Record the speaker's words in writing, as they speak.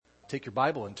take your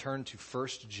Bible and turn to 1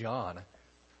 John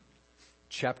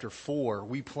chapter 4.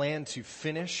 We plan to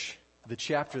finish the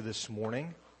chapter this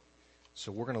morning,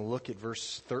 so we're going to look at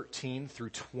verse 13 through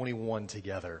 21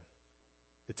 together.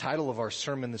 The title of our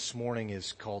sermon this morning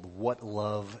is called What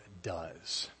Love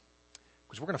Does.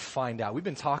 Because we're going to find out. We've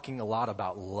been talking a lot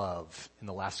about love in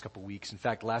the last couple of weeks. In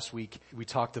fact, last week we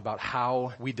talked about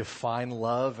how we define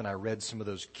love, and I read some of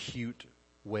those cute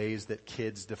ways that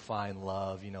kids define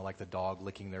love, like the dog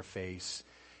licking their face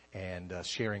and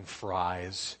sharing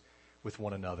fries with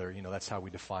one another. That's how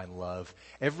we define love.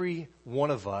 Every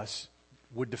one of us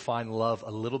would define love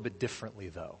a little bit differently,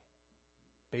 though,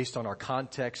 based on our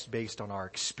context, based on our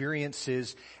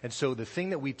experiences. And so the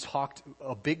thing that we talked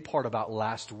a big part about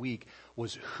last week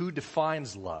was who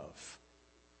defines love.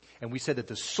 And we said that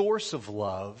the source of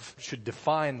love should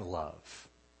define love.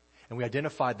 And we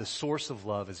identified the source of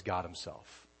love as God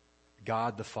himself,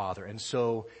 God the Father. And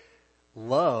so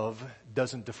love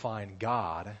doesn't define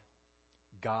God.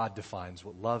 God defines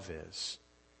what love is.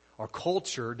 Our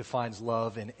culture defines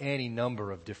love in any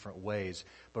number of different ways,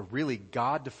 but really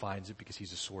God defines it because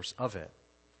he's the source of it.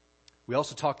 We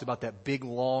also talked about that big,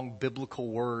 long biblical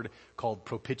word called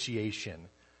propitiation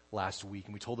last week,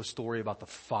 and we told a story about the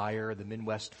fire, the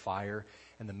Midwest fire,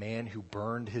 and the man who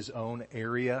burned his own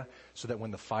area so that when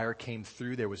the fire came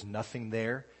through, there was nothing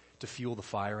there to fuel the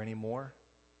fire anymore.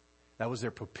 That was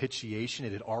their propitiation.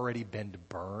 It had already been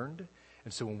burned.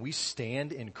 And so when we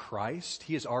stand in Christ,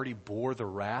 he has already bore the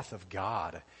wrath of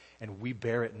God, and we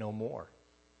bear it no more.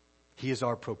 He is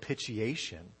our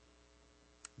propitiation.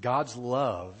 God's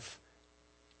love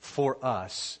for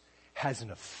us has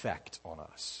an effect on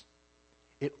us.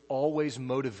 It always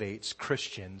motivates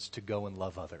Christians to go and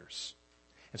love others.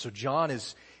 And so John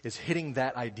is hitting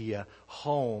that idea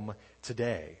home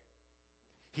today.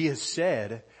 He has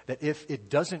said that if it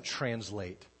doesn't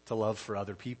translate to love for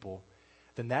other people,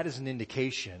 then that is an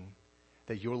indication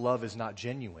that your love is not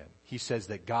genuine. He says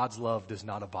that God's love does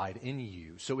not abide in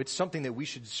you. So it's something that we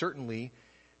should certainly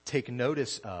take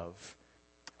notice of.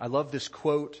 I love this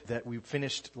quote that we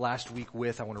finished last week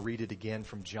with. I want to read it again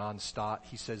from John Stott.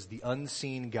 He says, "The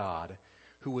unseen God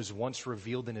who was once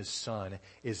revealed in his Son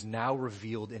is now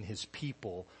revealed in his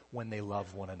people when they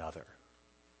love one another."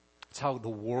 It's how the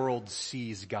world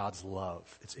sees God's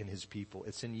love. It's in his people.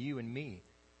 It's in you and me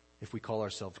if we call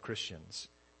ourselves Christians.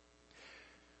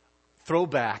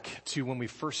 Throwback to when we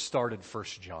first started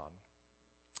 1 John.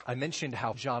 I mentioned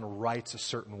how John writes a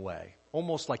certain way,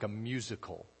 almost like a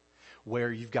musical,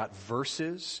 where you've got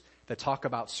verses that talk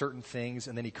about certain things,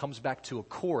 and then he comes back to a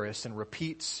chorus and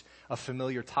repeats a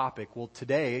familiar topic. Well,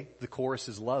 today, the chorus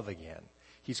is love again.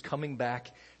 He's coming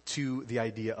back to the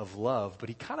idea of love, but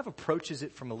he kind of approaches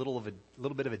it from a little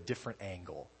bit of a different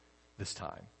angle this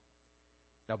time.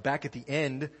 Now, back at the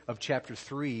end of chapter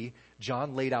 3,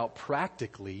 John laid out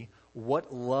practically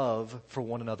what love for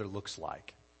one another looks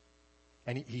like.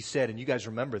 And he said, and you guys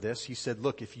remember this, he said,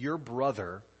 look, if your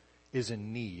brother is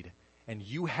in need and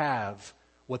you have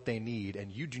what they need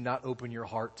and you do not open your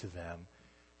heart to them,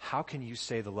 how can you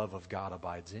say the love of God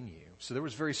abides in you? So there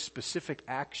was very specific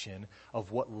action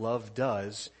of what love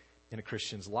does in a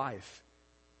Christian's life.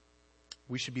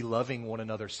 We should be loving one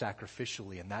another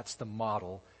sacrificially, and that's the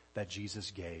model that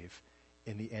Jesus gave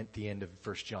at the end of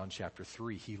 1 John chapter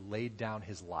 3. He laid down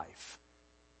his life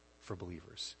for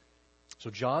believers. So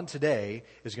John today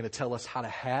is going to tell us how to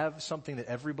have something that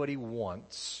everybody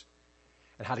wants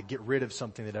and how to get rid of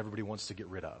something that everybody wants to get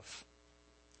rid of.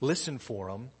 Listen for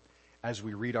him as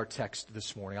we read our text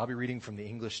this morning. I'll be reading from the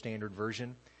English Standard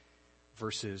Version,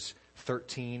 verses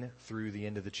 13 through the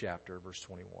end of the chapter, verse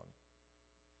 21.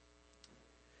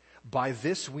 "By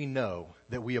this we know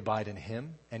that we abide in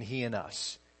him and he in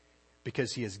us,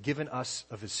 because he has given us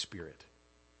of his Spirit.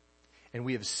 And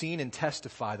we have seen and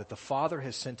testify that the Father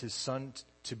has sent his Son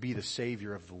to be the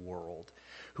Savior of the world.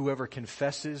 Whoever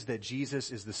confesses that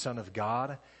Jesus is the Son of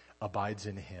God abides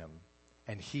in him,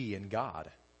 and he in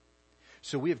God.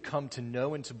 So we have come to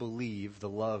know and to believe the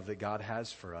love that God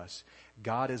has for us.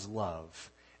 God is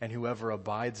love, and whoever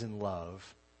abides in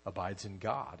love abides in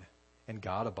God, and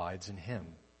God abides in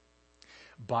him.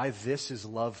 By this is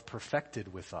love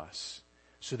perfected with us,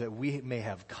 so that we may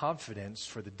have confidence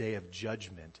for the day of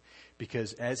judgment,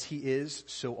 because as he is,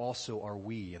 so also are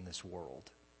we in this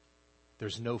world.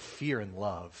 There's no fear in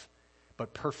love,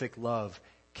 but perfect love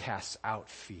casts out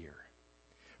fear.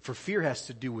 For fear has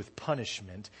to do with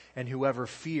punishment, and whoever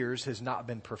fears has not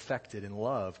been perfected in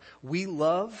love. We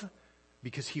love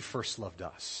because he first loved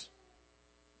us.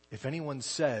 If anyone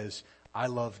says, I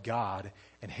love God,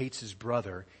 and hates his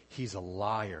brother, he's a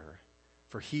liar.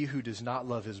 For he who does not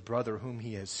love his brother whom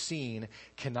he has seen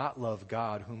cannot love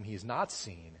God whom he has not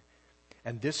seen.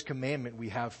 And this commandment we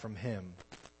have from him: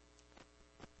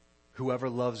 whoever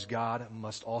loves God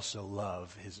must also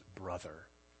love his brother.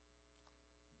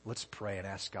 Let's pray and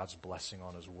ask God's blessing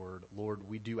on his word. Lord,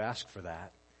 we do ask for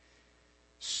that.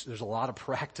 There's a lot of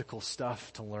practical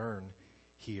stuff to learn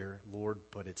here, Lord,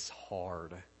 but it's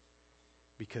hard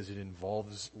because it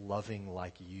involves loving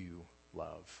like you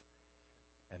love.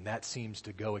 And that seems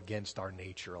to go against our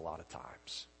nature a lot of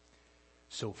times.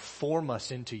 So form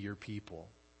us into your people.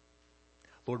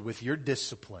 Lord, with your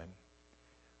discipline,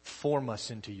 form us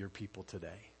into your people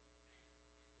today.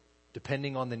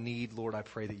 Depending on the need, Lord, I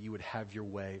pray that you would have your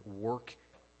way, work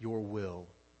your will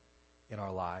in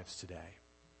our lives today.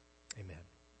 Amen.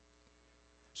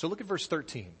 So look at verse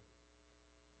 13.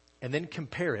 And then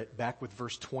compare it back with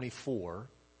verse 24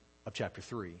 of chapter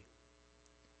 3.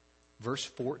 Verse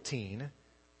 13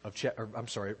 of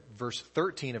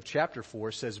chapter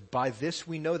 4 says, by this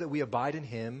we know that we abide in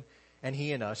him and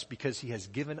he in us, because he has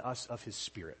given us of his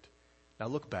Spirit. Now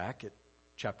look back at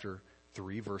chapter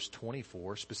 3, verse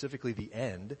 24, specifically the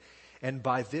end. And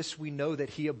by this we know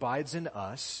that he abides in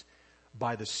us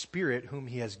by the Spirit whom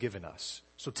he has given us.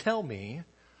 So tell me,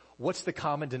 what's the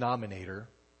common denominator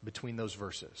between those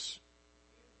verses?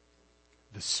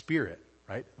 The Spirit,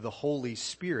 right? The Holy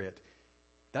Spirit.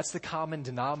 That's the common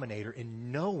denominator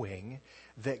in knowing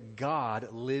that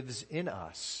God lives in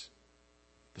us.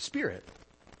 The Spirit.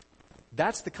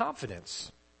 That's the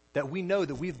confidence that we know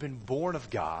that we've been born of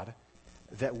God,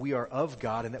 that we are of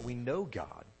God, and that we know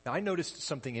God. Now, I noticed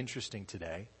something interesting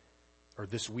today, or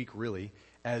this week really,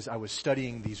 as I was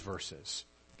studying these verses.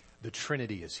 The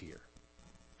Trinity is here.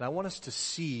 And I want us to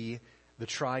see the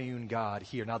triune God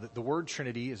here. Now, the word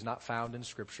Trinity is not found in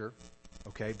Scripture,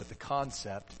 okay, but the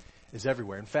concept is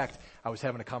everywhere. In fact, I was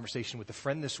having a conversation with a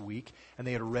friend this week, and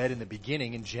they had read in the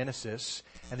beginning in Genesis,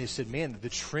 and they said, man, the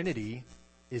Trinity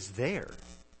is there.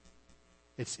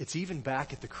 It's even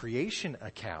back at the creation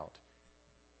account.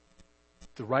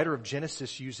 The writer of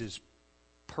Genesis uses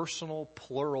personal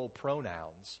plural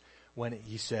pronouns when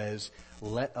he says,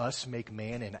 let us make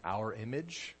man in our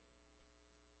image.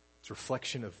 It's a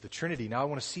reflection of the Trinity. Now I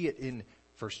want to see it in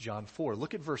 1 John 4.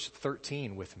 Look at verse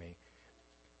 13 with me.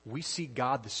 We see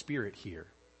God the Spirit here.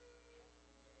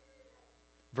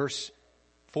 Verse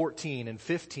 14 and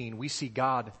 15, we see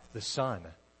God the Son.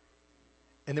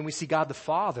 And then we see God the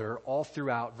Father all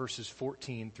throughout verses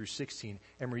 14 through 16.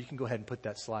 Emery, you can go ahead and put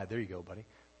that slide. There you go, buddy.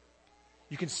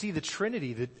 You can see the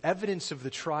Trinity, the evidence of the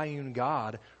triune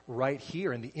God right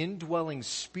here. And the indwelling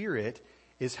Spirit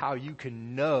is how you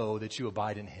can know that you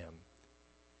abide in him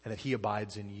and that he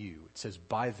abides in you. It says,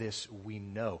 by this we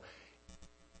know.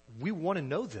 We want to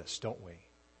know this, don't we?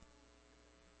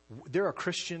 There are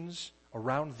Christians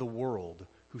around the world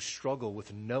who struggle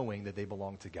with knowing that they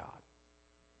belong to God.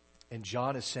 And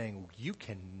John is saying, you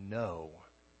can know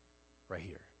right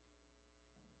here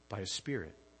by his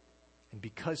Spirit. And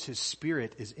because his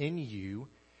Spirit is in you,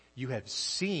 you have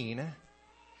seen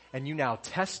and you now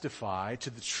testify to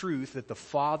the truth that the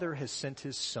Father has sent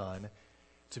his Son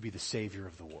to be the Savior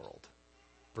of the world.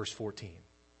 Verse 14.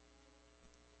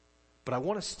 But I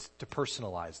want us to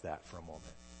personalize that for a moment.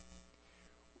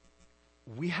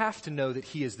 We have to know that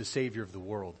he is the Savior of the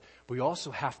world, but we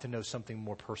also have to know something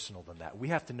more personal than that. We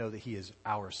have to know that he is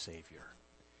our Savior.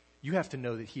 You have to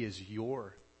know that he is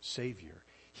your Savior.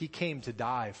 He came to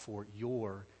die for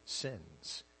your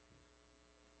sins.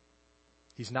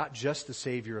 He's not just the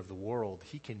Savior of the world.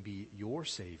 He can be your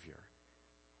Savior.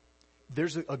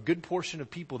 There's a good portion of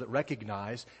people that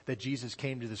recognize that Jesus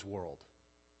came to this world,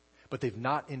 but they've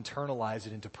not internalized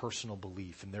it into personal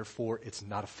belief, and therefore it's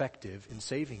not effective in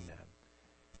saving them.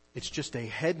 It's just a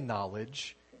head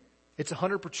knowledge. It's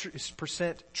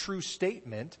 100% true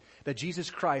statement that Jesus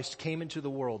Christ came into the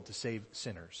world to save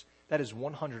sinners. That is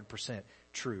 100%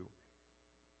 true.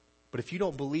 But if you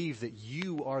don't believe that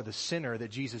you are the sinner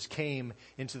that Jesus came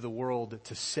into the world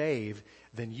to save,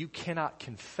 then you cannot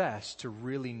confess to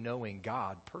really knowing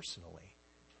God personally.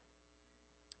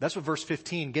 That's what verse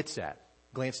 15 gets at.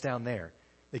 Glance down there.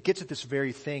 It gets at this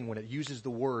very thing when it uses the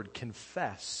word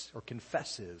confess or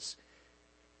confesses.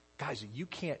 Guys, you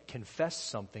can't confess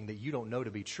something that you don't know to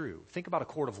be true. Think about a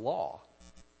court of law.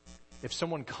 If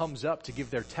someone comes up to give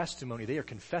their testimony, they are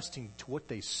confessing to what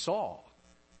they saw.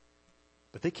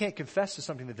 But they can't confess to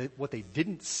something what they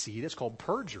didn't see. That's called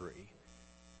perjury.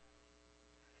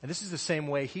 And this is the same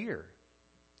way here.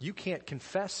 You can't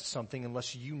confess something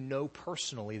unless you know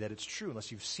personally that it's true,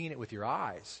 unless you've seen it with your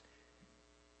eyes.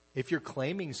 If you're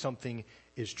claiming something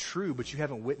is true, but you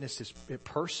haven't witnessed it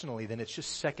personally, then it's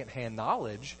just secondhand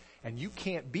knowledge, And you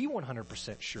can't be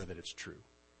 100% sure that it's true.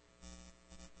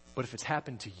 But if it's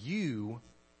happened to you,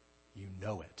 you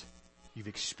know it. You've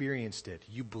experienced it.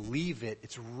 You believe it.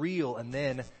 It's real. And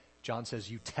then, John says,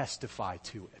 you testify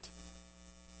to it.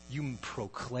 You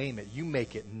proclaim it. You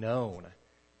make it known.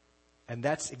 And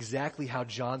that's exactly how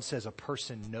John says a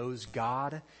person knows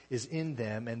God is in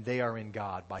them and they are in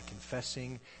God, by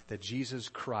confessing that Jesus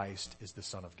Christ is the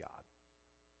Son of God.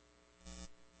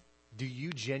 Do you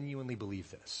genuinely believe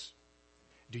this?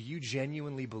 Do you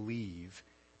genuinely believe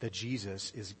that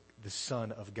Jesus is the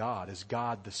Son of God, is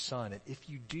God the Son? And if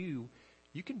you do,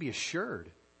 you can be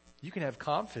assured, you can have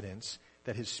confidence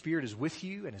that His Spirit is with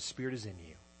you and His Spirit is in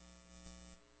you.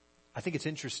 I think it's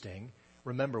interesting.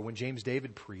 Remember, when James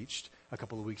David preached a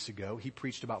couple of weeks ago, he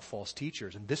preached about false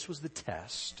teachers. And this was the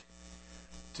test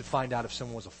to find out if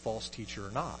someone was a false teacher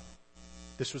or not.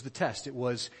 This was the test. It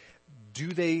was, do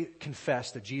they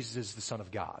confess that Jesus is the Son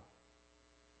of God?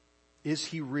 Is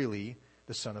He really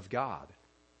the Son of God?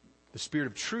 The Spirit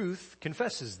of truth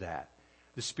confesses that.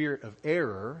 The spirit of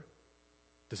error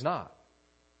does not.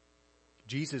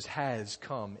 Jesus has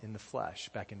come in the flesh,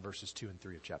 back in verses 2 and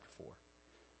 3 of chapter 4.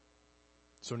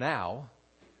 So now,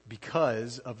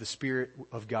 because of the Spirit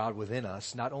of God within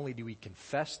us, not only do we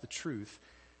confess the truth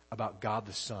about God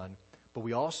the Son, but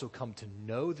we also come to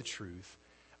know the truth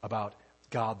about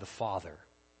God the Father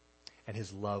and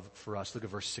His love for us. Look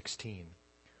at verse 16.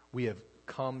 We have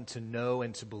come to know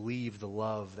and to believe the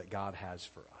love that God has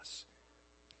for us.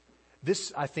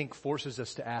 This, I think, forces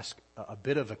us to ask a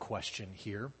bit of a question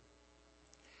here.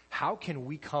 How can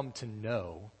we come to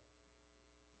know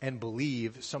and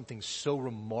believe something so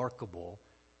remarkable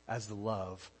as the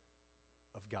love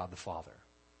of God the Father?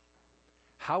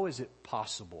 How is it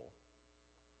possible?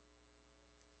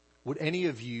 Would any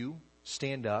of you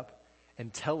stand up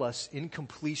and tell us in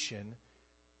completion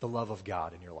the love of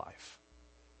God in your life?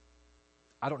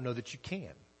 I don't know that you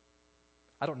can.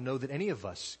 I don't know that any of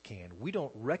us can. We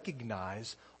don't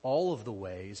recognize all of the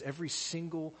ways, every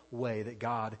single way that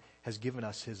God has given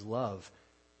us His love,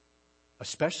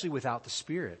 especially without the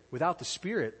Spirit. Without the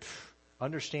Spirit,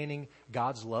 understanding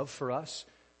God's love for us,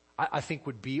 I think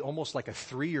would be almost like a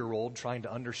 3-year-old trying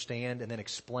to understand and then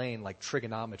explain like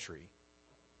trigonometry.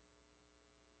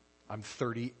 I'm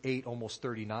 38, almost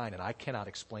 39, and I cannot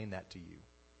explain that to you.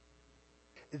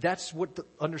 That's what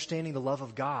understanding the love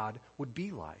of God would be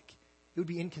like. It would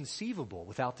be inconceivable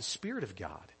without the Spirit of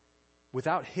God,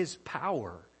 without His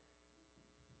power.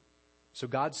 So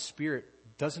God's Spirit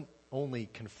doesn't only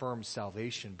confirm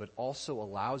salvation, but also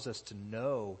allows us to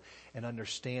know and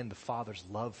understand the Father's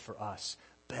love for us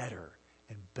better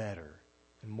and better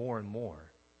and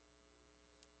more.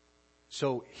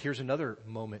 So here's another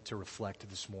moment to reflect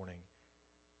this morning.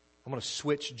 I'm going to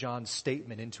switch John's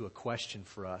statement into a question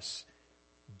for us.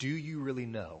 Do you really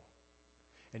know?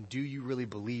 And do you really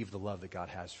believe the love that God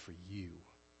has for you?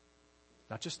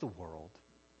 Not just the world.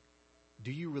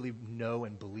 Do you really know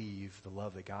and believe the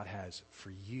love that God has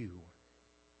for you?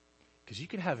 Because you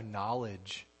can have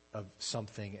knowledge of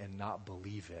something and not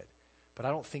believe it. But I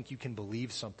don't think you can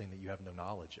believe something that you have no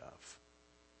knowledge of.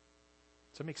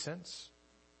 Does that make sense?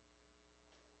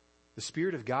 The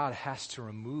Spirit of God has to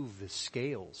remove the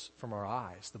scales from our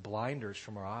eyes, the blinders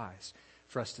from our eyes,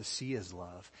 for us to see His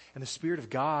love. And the Spirit of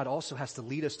God also has to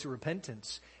lead us to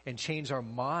repentance and change our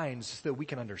minds so that we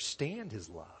can understand His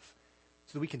love,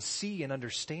 so that we can see and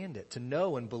understand it, to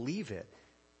know and believe it.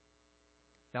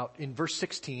 Now, in verse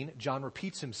 16, John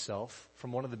repeats himself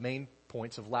from one of the main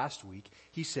points of last week.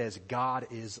 He says, God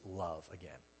is love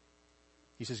again.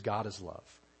 He says, God is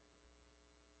love.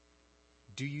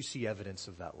 Do you see evidence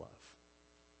of that love?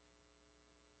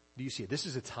 Do you see it? This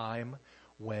is a time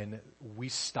when we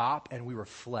stop and we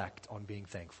reflect on being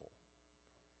thankful.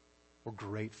 We're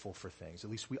grateful for things. At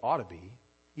least we ought to be.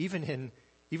 Even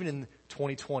in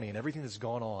 2020 and everything that's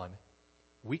gone on,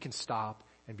 we can stop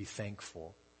and be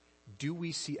thankful. Do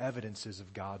we see evidences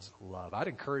of God's love? I'd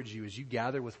encourage you, as you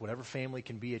gather with whatever family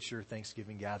can be at your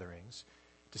Thanksgiving gatherings,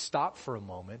 to stop for a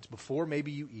moment before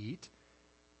maybe you eat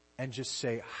and just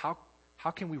say,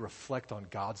 how can we reflect on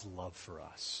God's love for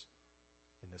us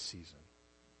in this season?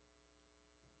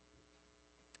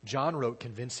 John wrote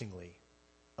convincingly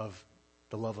of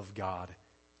the love of God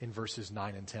in verses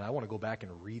 9 and 10. I want to go back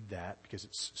and read that because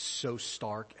it's so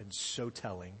stark and so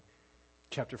telling.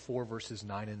 Chapter 4, verses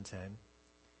 9 and 10.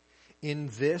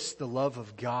 In this, the love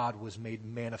of God was made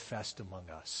manifest among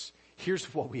us. Here's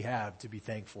what we have to be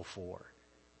thankful for.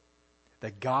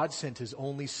 That God sent His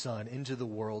only Son into the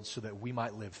world so that we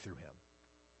might live through Him.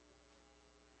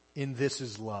 In this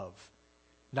is love.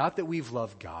 Not that we've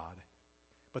loved God,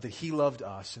 but that he loved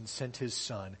us and sent his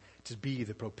Son to be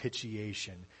the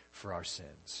propitiation for our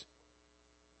sins.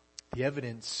 The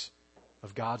evidence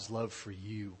of God's love for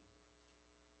you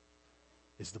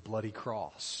is the bloody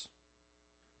cross.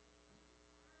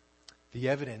 The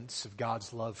evidence of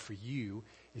God's love for you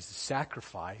is the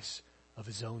sacrifice of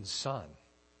his own Son.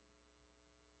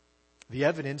 The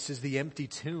evidence is the empty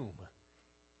tomb.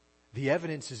 The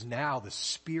evidence is now the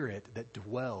Spirit that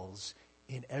dwells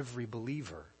in every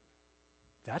believer.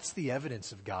 That's the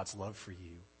evidence of God's love for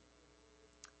you.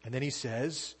 And then he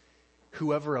says,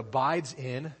 whoever abides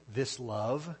in this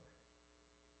love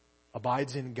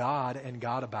abides in God, and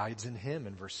God abides in him,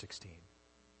 in verse 16.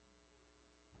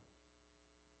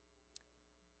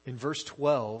 In verse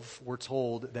 12, we're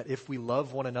told that if we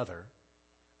love one another,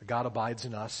 God abides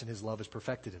in us and his love is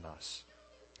perfected in us.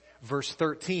 Verse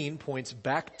 13 points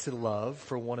back to love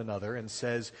for one another and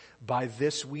says, by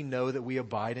this we know that we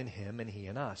abide in him and he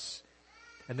in us.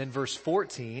 And then verse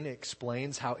 14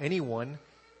 explains how anyone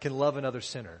can love another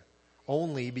sinner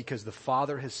only because the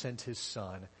Father has sent his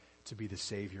Son to be the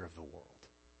Savior of the world.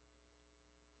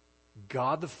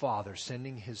 God the Father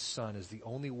sending his Son is the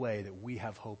only way that we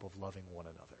have hope of loving one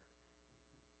another.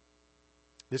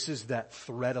 This is that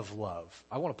thread of love.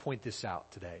 I want to point this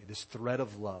out today, this thread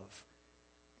of love.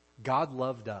 God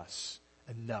loved us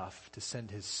enough to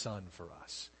send his Son for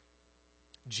us.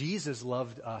 Jesus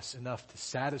loved us enough to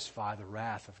satisfy the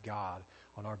wrath of God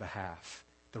on our behalf,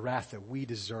 the wrath that we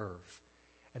deserve.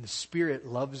 And the Spirit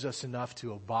loves us enough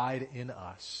to abide in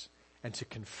us and to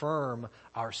confirm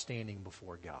our standing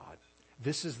before God.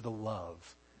 This is the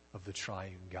love of the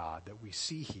triune God that we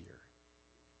see here.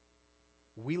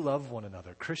 We love one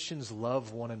another. Christians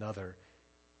love one another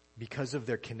because of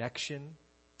their connection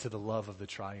to the love of the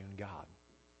triune God.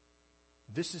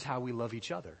 This is how we love each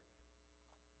other,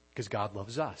 because God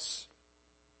loves us.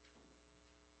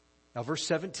 Now, verse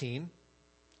 17,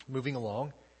 moving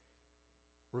along,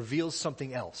 reveals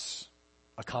something else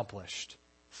accomplished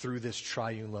through this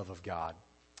triune love of God.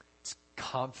 It's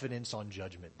confidence on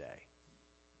Judgment Day.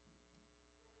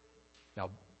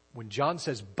 Now, when John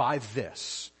says, by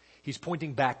this, he's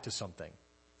pointing back to something,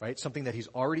 right? Something that he's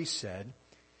already said.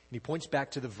 And he points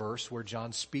back to the verse where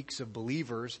John speaks of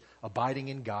believers abiding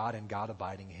in God and God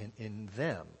abiding in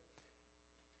them.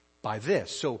 By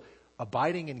this. So,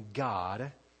 abiding in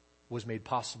God was made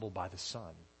possible by the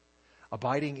Son.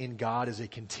 Abiding in God is a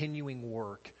continuing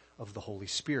work of the Holy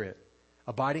Spirit.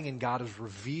 Abiding in God is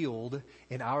revealed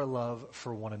in our love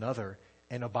for one another,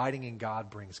 and abiding in God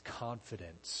brings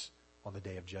confidence on the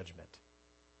day of judgment.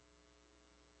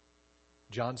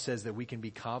 John says that we can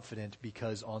be confident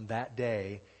because on that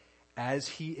day, as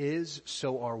he is,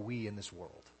 so are we in this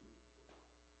world.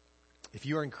 If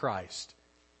you are in Christ,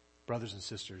 brothers and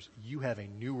sisters, you have a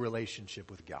new relationship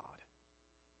with God.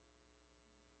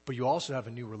 But you also have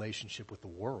a new relationship with the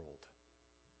world.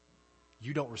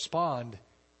 You don't respond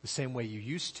the same way you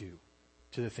used to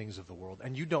the things of the world.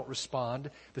 And you don't respond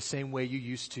the same way you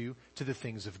used to the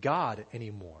things of God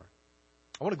anymore.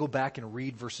 I want to go back and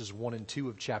read verses 1 and 2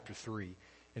 of chapter 3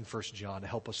 in 1 John to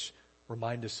help us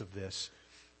remind us of this.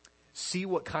 See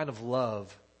what kind of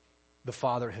love the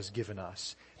Father has given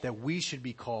us, that we should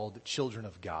be called children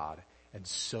of God, and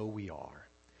so we are.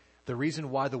 The reason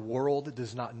why the world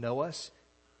does not know us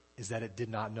is that it did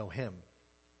not know him.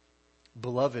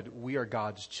 Beloved, we are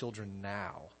God's children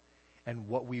now, and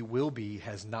what we will be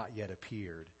has not yet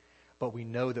appeared. But we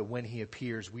know that when he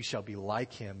appears, we shall be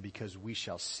like him because we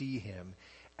shall see him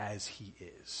as he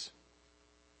is.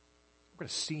 We're going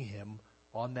to see him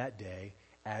on that day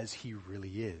as he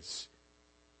really is.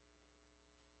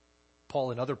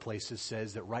 Paul in other places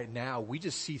says that right now we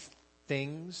just see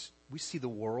things, we see the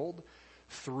world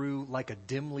through like a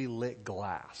dimly lit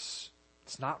glass.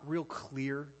 It's not real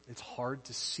clear. It's hard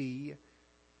to see.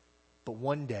 But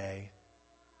one day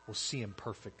we'll see him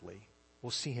perfectly.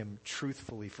 We'll see him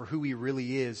truthfully for who he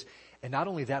really is. And not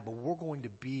only that, but we're going to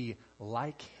be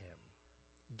like him.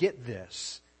 Get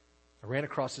this. I ran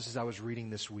across this as I was reading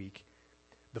this week.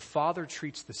 The Father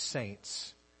treats the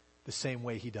saints the same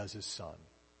way he does his Son.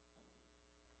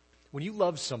 When you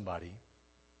love somebody,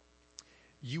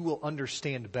 you will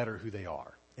understand better who they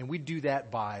are. And we do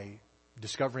that by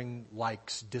discovering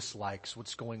likes, dislikes,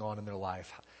 what's going on in their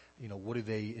life. You know, what do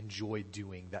they enjoy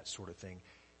doing, that sort of thing.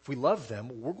 If we love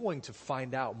them, we're going to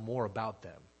find out more about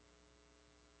them.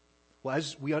 Well,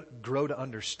 as we grow to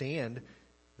understand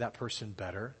that person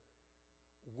better,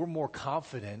 we're more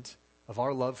confident of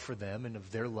our love for them and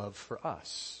of their love for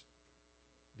us,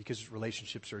 because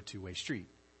relationships are a two-way street.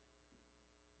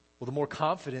 Well, the more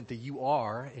confident that you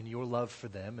are in your love for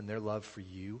them and their love for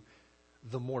you,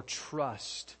 the more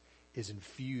trust is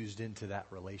infused into that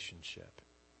relationship.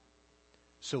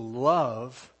 So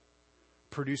love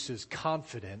produces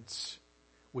confidence,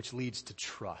 which leads to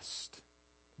trust,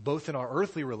 both in our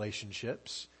earthly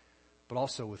relationships, but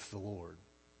also with the Lord,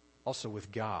 also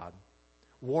with God.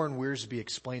 Warren Wiersbe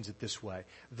explains it this way: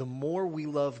 the more we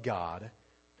love God,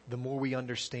 the more we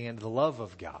understand the love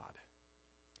of God.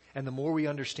 And the more we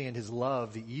understand His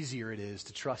love, the easier it is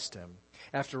to trust Him.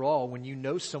 After all, when you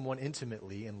know someone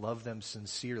intimately and love them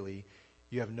sincerely,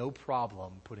 you have no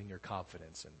problem putting your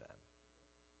confidence in them.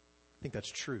 I think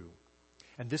that's true.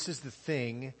 And this is the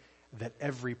thing that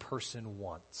every person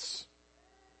wants.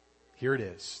 Here it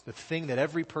is. The thing that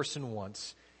every person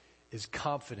wants is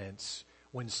confidence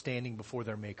when standing before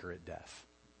their Maker at death.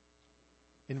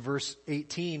 In verse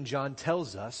 18, John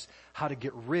tells us how to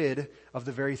get rid of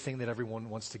the very thing that everyone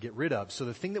wants to get rid of. So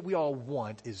the thing that we all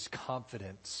want is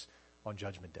confidence on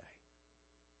Judgment Day.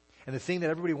 And the thing that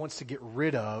everybody wants to get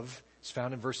rid of is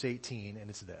found in verse 18, and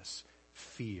it's this: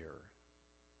 fear.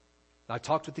 Now, I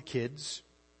talked with the kids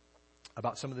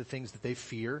about some of the things that they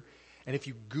fear, and if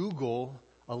you Google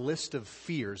a list of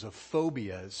fears, of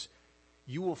phobias,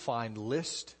 you will find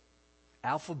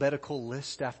alphabetical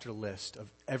list after list of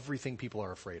everything people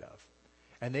are afraid of.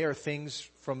 And they are things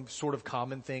from sort of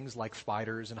common things like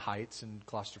spiders and heights and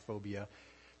claustrophobia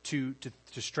to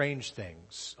strange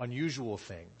things, unusual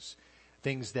things,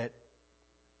 things that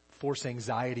force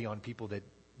anxiety on people that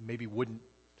maybe wouldn't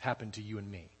happen to you and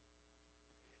me.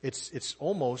 It's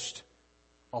almost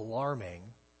alarming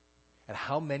at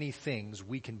how many things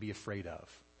we can be afraid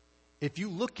of. If you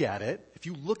look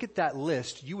at that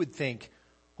list, you would think,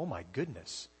 oh my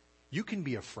goodness, you can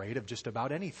be afraid of just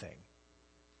about anything.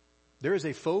 There is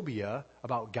a phobia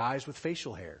about guys with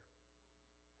facial hair.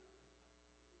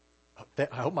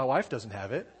 I hope my wife doesn't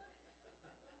have it.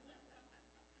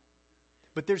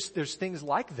 But there's things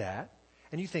like that,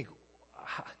 and you think,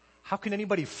 how can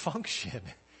anybody function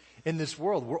in this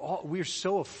world? We're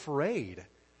so afraid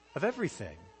of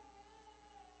everything.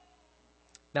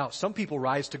 Now, some people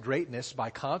rise to greatness by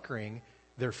conquering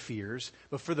their fears,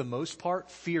 but for the most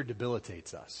part, fear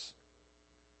debilitates us.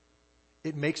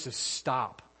 It makes us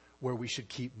stop where we should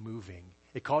keep moving.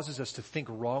 It causes us to think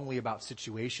wrongly about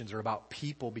situations or about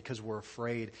people because we're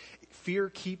afraid. Fear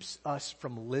keeps us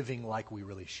from living like we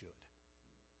really should.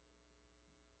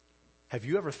 Have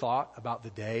you ever thought about the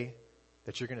day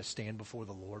that you're going to stand before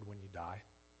the Lord when you die?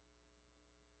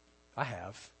 I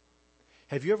have.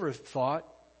 Have you ever thought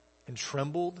and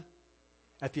trembled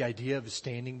at the idea of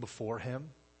standing before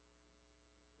Him?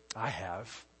 I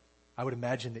have. I would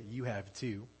imagine that you have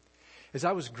too. As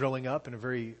I was growing up in a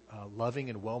very loving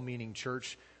and well-meaning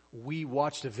church, we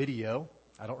watched a video.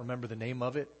 I don't remember the name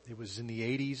of it. It was in the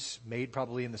 80s, made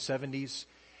probably in the 70s.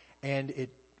 And it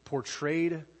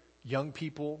portrayed young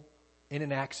people in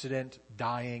an accident,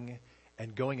 dying,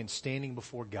 and going and standing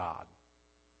before God.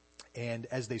 And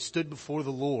as they stood before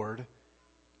the Lord,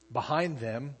 behind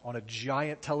them on a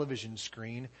giant television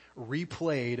screen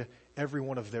replayed every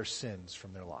one of their sins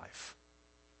from their life.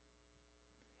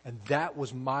 And that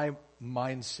was my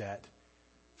mindset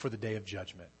for the day of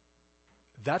judgment.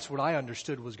 That's what I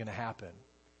understood was going to happen.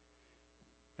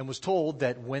 And was told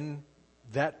that when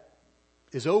that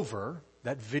is over,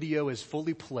 that video is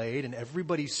fully played and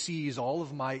everybody sees all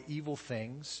of my evil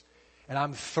things, and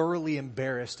I'm thoroughly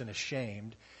embarrassed and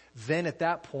ashamed, then at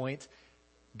that point,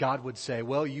 God would say,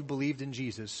 well, you believed in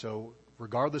Jesus, so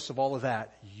regardless of all of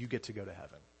that, you get to go to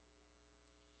heaven.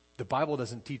 The Bible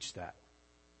doesn't teach that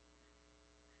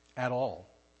at all.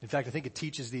 In fact, I think it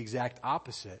teaches the exact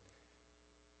opposite.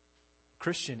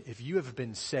 Christian, if you have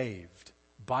been saved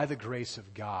by the grace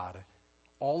of God,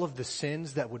 all of the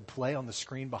sins that would play on the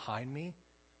screen behind me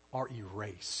are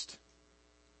erased.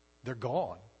 They're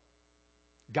gone.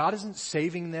 God isn't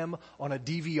saving them on a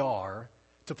DVR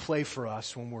to play for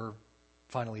us when we're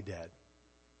finally dead.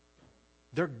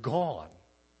 They're gone.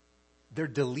 They're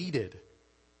deleted.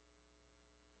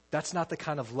 That's not the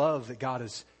kind of love that God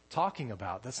is talking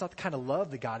about. That's not the kind of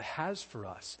love that God has for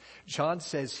us. John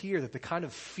says here that the kind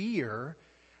of fear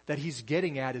that he's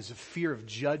getting at is a fear of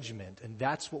judgment, and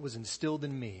that's what was instilled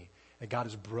in me, and God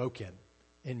has broken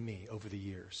in me over the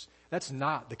years. That's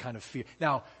not the kind of fear.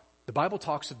 Now, the Bible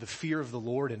talks of the fear of the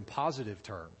Lord in positive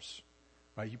terms.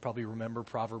 Right? You probably remember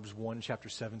Proverbs 1, chapter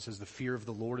 7 says the fear of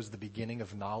the Lord is the beginning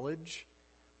of knowledge.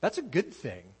 That's a good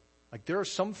thing. Like, there are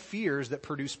some fears that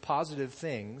produce positive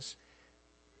things,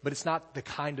 but it's not the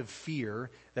kind of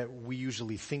fear that we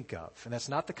usually think of. And that's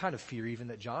not the kind of fear even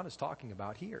that John is talking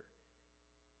about here.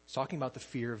 He's talking about the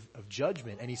fear of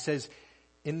judgment. And he says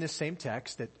in this same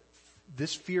text that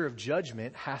this fear of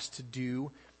judgment has to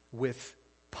do with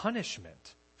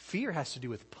punishment, Fear has to do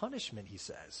with punishment, he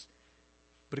says.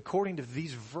 But according to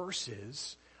these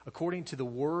verses, according to the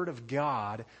Word of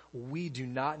God, we do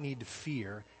not need to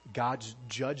fear God's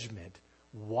judgment.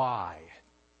 Why?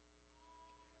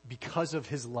 Because of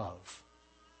his love.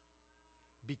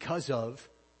 Because of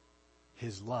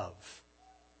his love.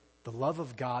 The love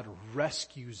of God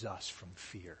rescues us from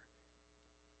fear.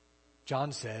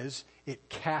 John says it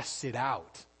casts it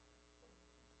out.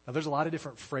 Now there's a lot of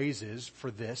different phrases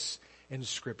for this in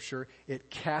Scripture. It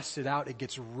casts it out. It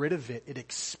gets rid of it. It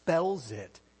expels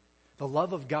it. The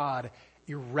love of God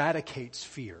eradicates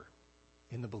fear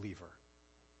in the believer.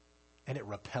 And it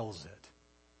repels it.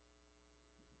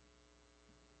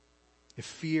 If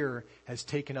fear has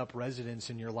taken up residence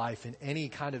in your life in any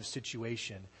kind of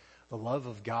situation, the love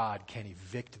of God can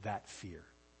evict that fear.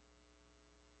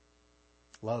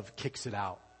 Love kicks it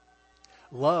out.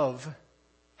 Love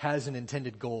has an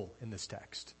intended goal in this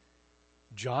text.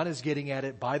 John is getting at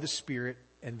it by the Spirit,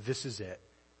 and this is it.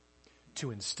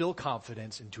 To instill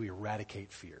confidence and to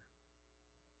eradicate fear.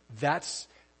 That's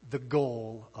the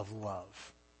goal of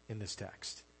love in this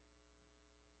text.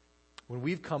 When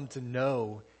we've come to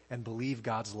know and believe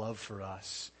God's love for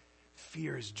us,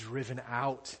 fear is driven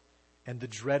out and the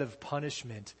dread of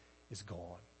punishment is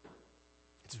gone.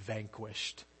 It's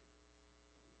vanquished.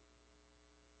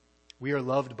 We are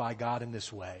loved by God in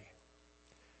this way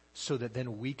so that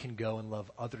then we can go and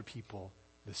love other people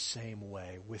the same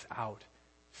way without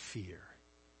fear.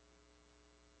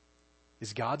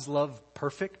 Is God's love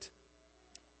perfect?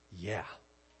 Yeah.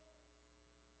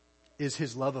 Is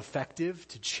his love effective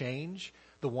to change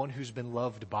the one who's been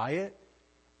loved by it?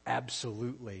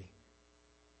 Absolutely.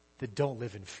 Then don't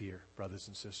live in fear, brothers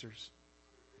and sisters.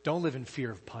 Don't live in fear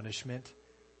of punishment.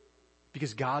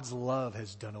 Because God's love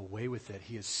has done away with it.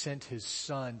 He has sent his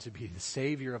Son to be the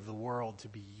Savior of the world, to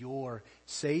be your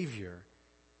Savior.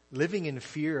 Living in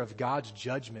fear of God's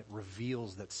judgment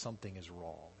reveals that something is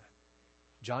wrong.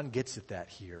 John gets at that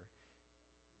here.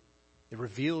 It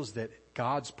reveals that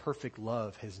God's perfect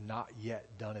love has not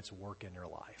yet done its work in your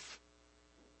life.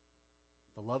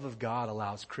 The love of God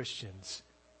allows Christians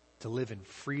to live in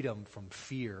freedom from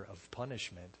fear of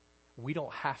punishment. We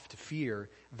don't have to fear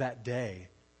that day.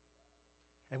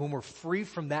 And when we're free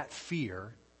from that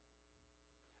fear,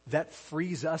 that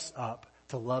frees us up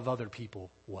to love other people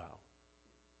well.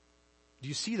 Do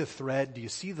you see the thread? Do you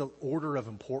see the order of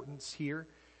importance here?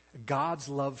 God's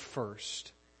love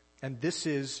first. And this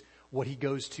is what he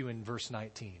goes to in verse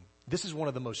 19. This is one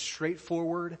of the most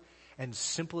straightforward and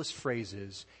simplest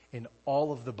phrases in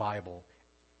all of the Bible.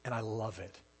 And I love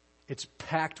it. It's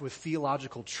packed with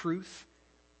theological truth.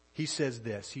 He says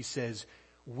this. He says,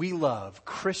 we love,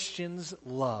 Christians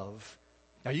love.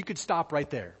 Now you could stop right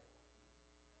there.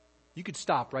 You could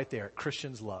stop right there at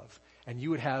Christians love. And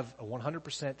you would have a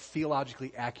 100%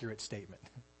 theologically accurate statement.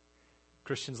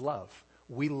 Christians love.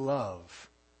 We love.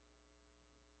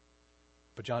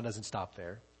 But John doesn't stop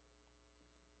there.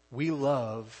 We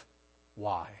love.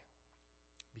 Why?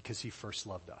 Because he first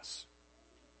loved us.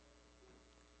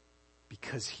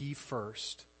 Because he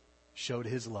first showed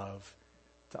his love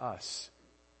to us.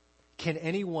 Can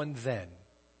anyone then,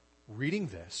 reading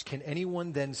this, can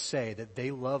anyone then say that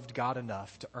they loved God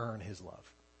enough to earn his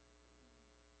love?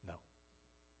 No.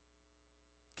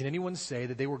 Can anyone say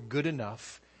that they were good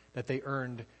enough that they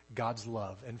earned God's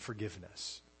love and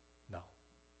forgiveness? No.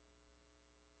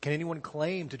 Can anyone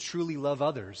claim to truly love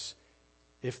others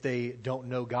if they don't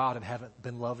know God and haven't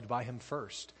been loved by him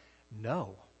first?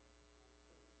 No.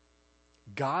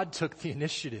 God took the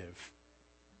initiative,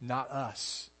 not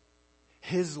us.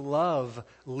 His love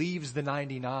leaves the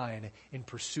 99 in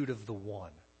pursuit of the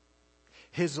one.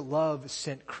 His love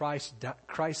sent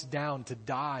Christ down to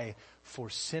die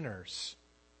for sinners,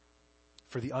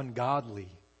 for the ungodly.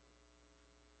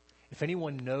 If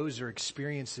anyone knows or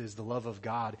experiences the love of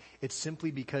God, it's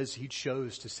simply because he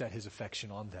chose to set his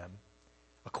affection on them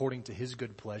according to his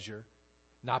good pleasure,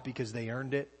 not because they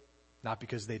earned it, not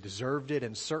because they deserved it,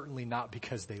 and certainly not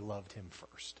because they loved him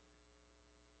first.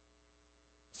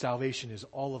 Salvation is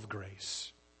all of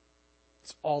grace.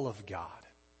 It's all of God.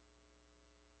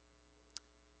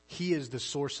 He is the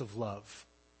source of love.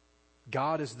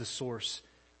 God is the source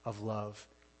of love.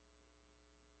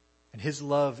 And his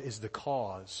love is the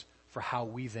cause for how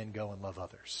we then go and love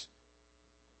others.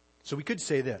 So we could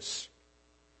say this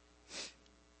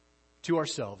to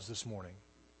ourselves this morning.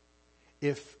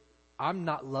 If I'm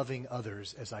not loving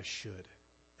others as I should,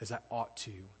 as I ought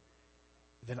to,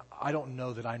 then I don't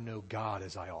know that I know God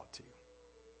as I ought to.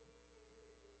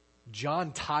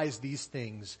 John ties these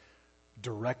things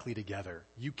directly together.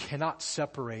 You cannot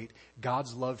separate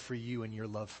God's love for you and your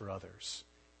love for others.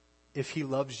 If he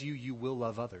loves you, you will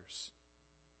love others.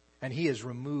 And he has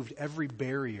removed every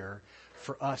barrier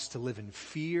for us to live in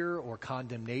fear or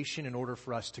condemnation in order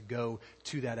for us to go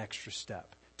to that extra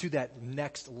step, to that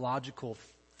next logical,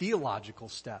 theological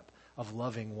step of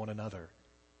loving one another.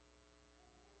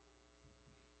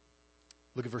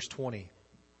 Look at verse 20.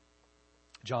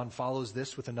 John follows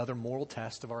this with another moral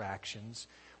test of our actions,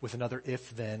 with another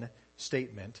if-then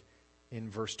statement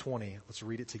in verse 20. Let's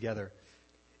read it together.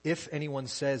 If anyone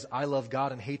says, I love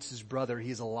God and hates his brother, he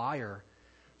is a liar.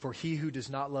 For he who does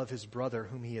not love his brother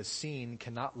whom he has seen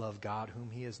cannot love God whom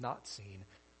he has not seen.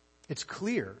 It's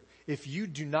clear, if you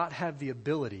do not have the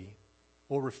ability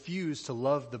or refuse to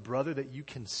love the brother that you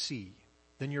can see,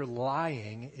 then you're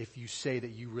lying if you say that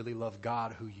you really love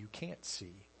God who you can't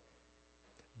see.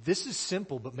 This is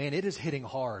simple, but man, it is hitting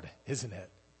hard, isn't it?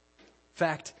 In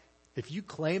fact, if you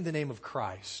claim the name of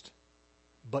Christ,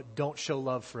 but don't show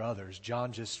love for others,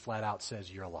 John just flat out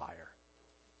says you're a liar.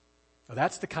 Now,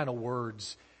 that's the kind of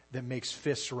words that makes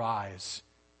fists rise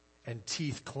and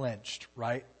teeth clenched,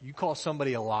 right? You call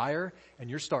somebody a liar and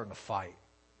you're starting to fight.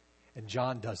 And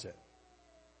John does it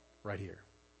right here.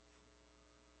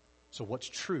 So what's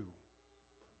true?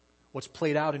 What's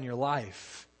played out in your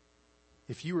life?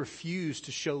 If you refuse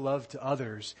to show love to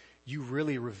others, you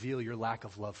really reveal your lack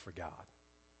of love for God.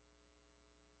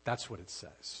 That's what it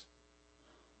says.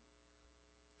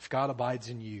 If God abides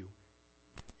in you,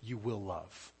 you will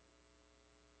love.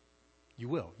 You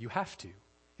will. You have to.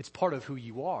 It's part of who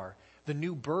you are. The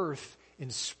new birth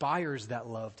inspires that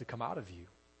love to come out of you.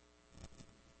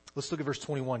 Let's look at verse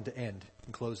 21 to end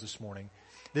and close this morning.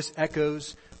 This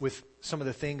echoes with some of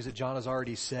the things that John has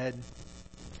already said.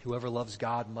 Whoever loves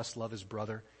God must love his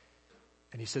brother.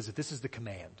 And he says that this is the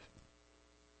command.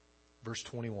 Verse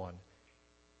 21.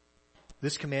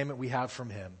 This commandment we have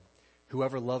from him.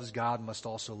 Whoever loves God must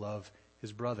also love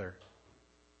his brother.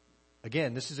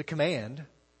 Again, this is a command.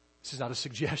 This is not a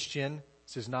suggestion.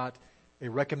 This is not a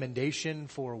recommendation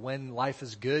for when life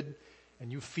is good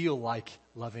and you feel like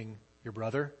loving your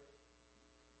brother.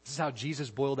 This is how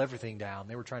Jesus boiled everything down.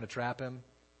 They were trying to trap him.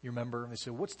 You remember? They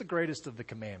said, what's the greatest of the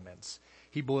commandments?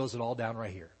 He boils it all down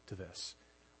right here to this.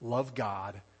 Love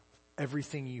God with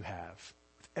everything you have,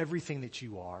 with everything that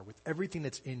you are, with everything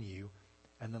that's in you,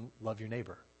 and then love your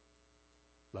neighbor.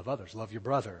 Love others. Love your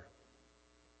brother.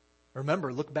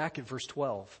 Remember, look back at verse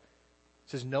 12.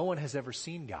 It says, no one has ever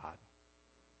seen God,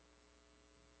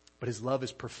 but his love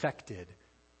is perfected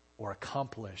or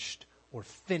accomplished or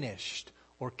finished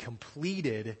or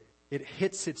completed. It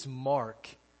hits its mark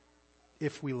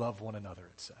if we love one another,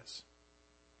 it says.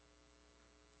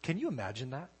 Can you imagine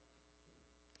that?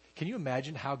 Can you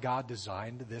imagine how God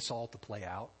designed this all to play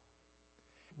out?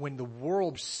 When the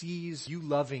world sees you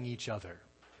loving each other,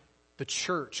 the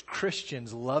church,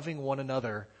 Christians loving one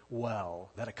another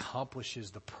well, that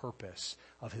accomplishes the purpose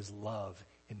of his love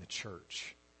in the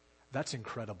church. That's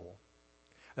incredible.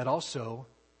 That also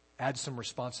adds some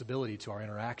responsibility to our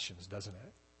interactions, doesn't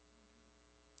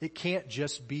it? It can't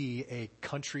just be a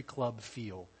country club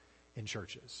feel in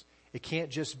churches. It can't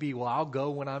just be, well, I'll go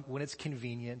when it's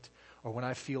convenient or when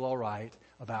I feel all right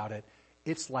about it.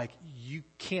 It's like you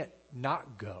can't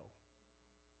not go.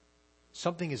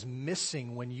 Something is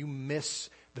missing when you miss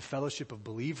the fellowship of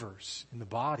believers in the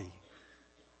body.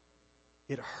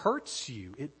 It hurts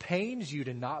you. It pains you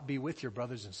to not be with your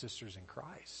brothers and sisters in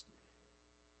Christ.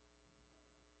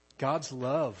 God's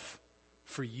love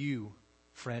for you,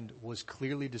 friend, was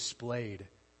clearly displayed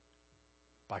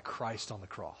by Christ on the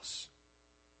cross.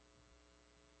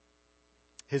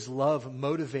 His love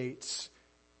motivates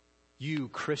you,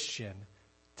 Christian,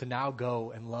 to now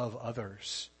go and love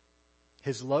others.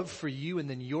 His love for you and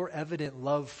then your evident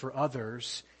love for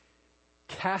others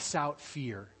casts out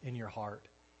fear in your heart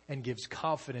and gives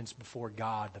confidence before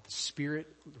God that the Spirit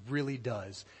really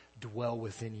does dwell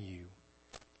within you.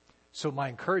 So my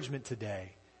encouragement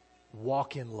today,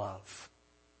 walk in love.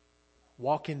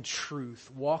 Walk in truth.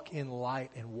 Walk in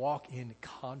light and walk in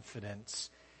confidence.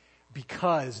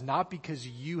 Not because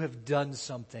you have done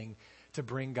something to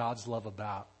bring God's love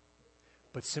about,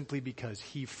 but simply because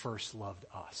He first loved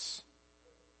us.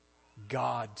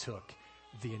 God took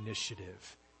the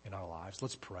initiative in our lives.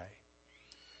 Let's pray.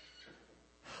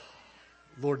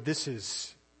 Lord, this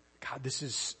is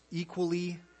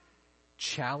equally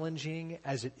challenging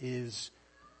as it is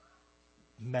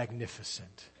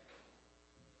magnificent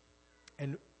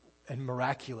and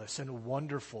miraculous and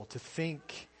wonderful to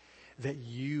think that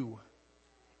you,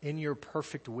 in your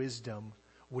perfect wisdom,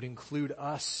 would include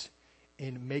us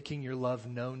in making your love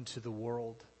known to the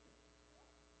world.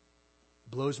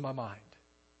 Blows my mind.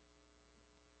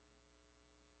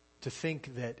 to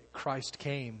think that Christ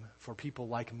came for people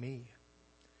like me,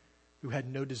 who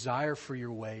had no desire for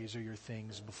your ways or your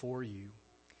things before you.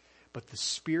 But the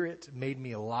Spirit made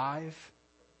me alive,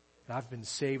 and I've been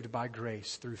saved by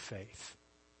grace through faith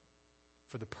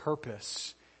for the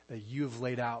purpose that you have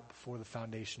laid out before the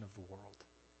foundation of the world.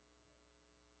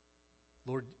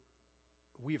 Lord,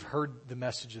 we have heard the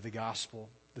message of the gospel,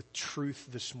 the truth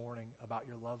this morning about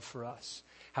your love for us,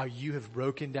 how you have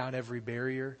broken down every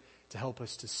barrier to help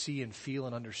us to see and feel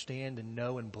and understand and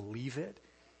know and believe it.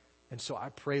 And so I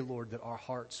pray, Lord, that our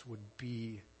hearts would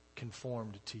be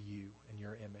conformed to you and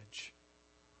your image.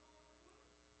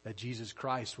 That Jesus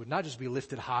Christ would not just be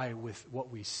lifted high with what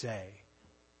we say,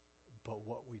 but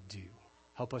what we do.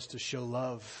 Help us to show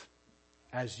love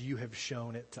as you have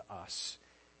shown it to us.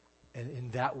 And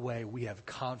in that way, we have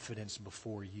confidence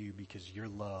before you because your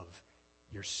love,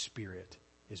 your Spirit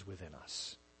is within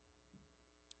us.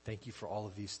 Thank you for all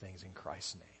of these things in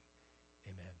Christ's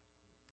name. Amen.